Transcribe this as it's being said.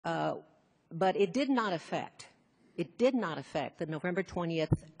But it did not affect the November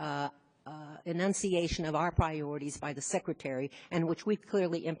 20th enunciation of our priorities by the Secretary, and which we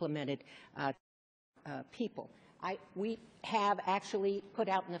clearly implemented people. We have actually put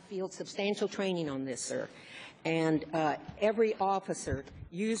out in the field substantial training on this, sir. And every officer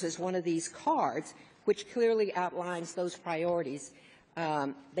uses one of these cards, which clearly outlines those priorities.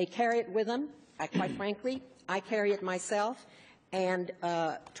 They carry it with them. Quite frankly, I carry it myself, and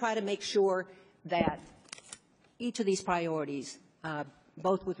try to make sure that each of these priorities,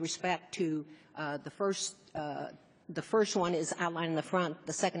 both with respect to the first one is outlined in the front,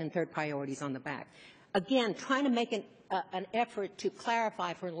 the second and third priorities on the back. Again, trying to make an effort to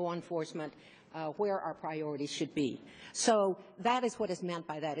clarify for law enforcement where our priorities should be. So that is what is meant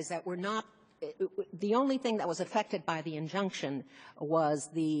by that, is that we're not, the only thing that was affected by the injunction was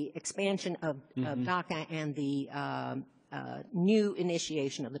the expansion of DACA and the new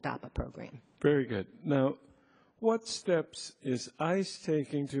initiation of the DAPA program. Very good. Now, what steps is ICE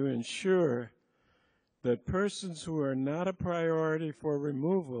taking to ensure that persons who are not a priority for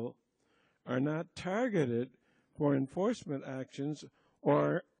removal are not targeted for enforcement actions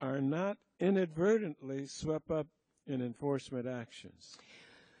or are not inadvertently swept up in enforcement actions?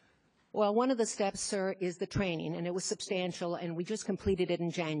 Well, one of the steps, sir, is the training, and it was substantial, and we just completed it in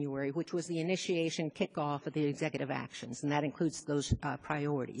January, which was the initiation kickoff of the executive actions, and that includes those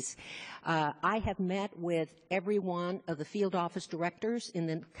priorities. I have met with every one of the field office directors in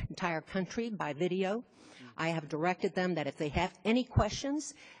the entire country by video. I have directed them that if they have any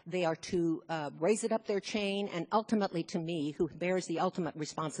questions, they are to raise it up their chain, and ultimately to me, who bears the ultimate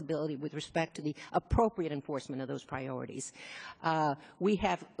responsibility with respect to the appropriate enforcement of those priorities. Our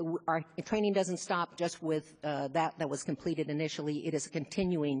training doesn't stop just with that was completed initially. It is a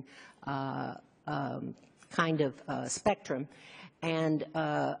continuing kind of spectrum. And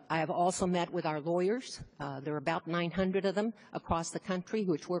I have also met with our lawyers. There are about 900 of them across the country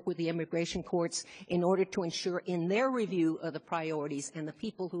which work with the immigration courts in order to ensure in their review of the priorities and the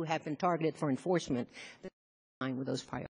people who have been targeted for enforcement that they're in line with those priorities.